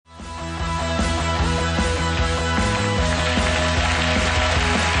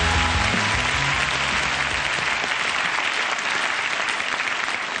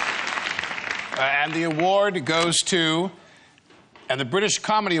And the award goes to... And the British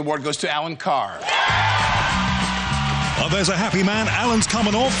Comedy Award goes to Alan Carr. Well, there's a happy man. Alan's come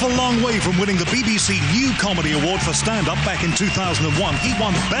an awful long way from winning the BBC New Comedy Award for stand-up back in 2001. He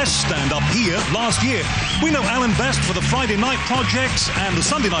won Best Stand-up here last year. We know Alan best for the Friday Night Projects, and the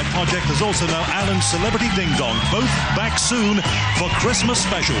Sunday Night Project is also now Alan's Celebrity Ding Dong. Both back soon for Christmas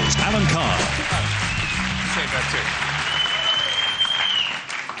specials. Alan Carr. Say that too.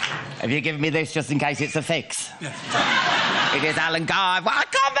 Have you given me this just in case it's a fix? Yes. It is Alan Carr. Well, I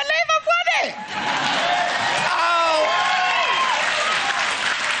can't believe I've won it!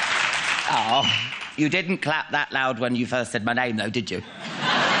 Oh, you didn't clap that loud when you first said my name, though, did you? No.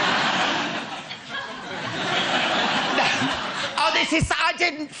 Oh, this is... I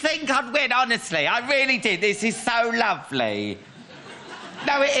didn't think I'd win, honestly. I really did. This is so lovely.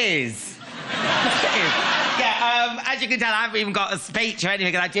 No, it is. It is. Yeah, as you can tell, I haven't even got a speech or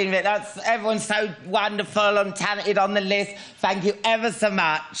anything, because I didn't... Everyone's so wonderful and talented on the list. Thank you ever so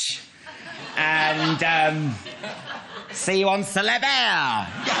much. And, see you on Celeb Air.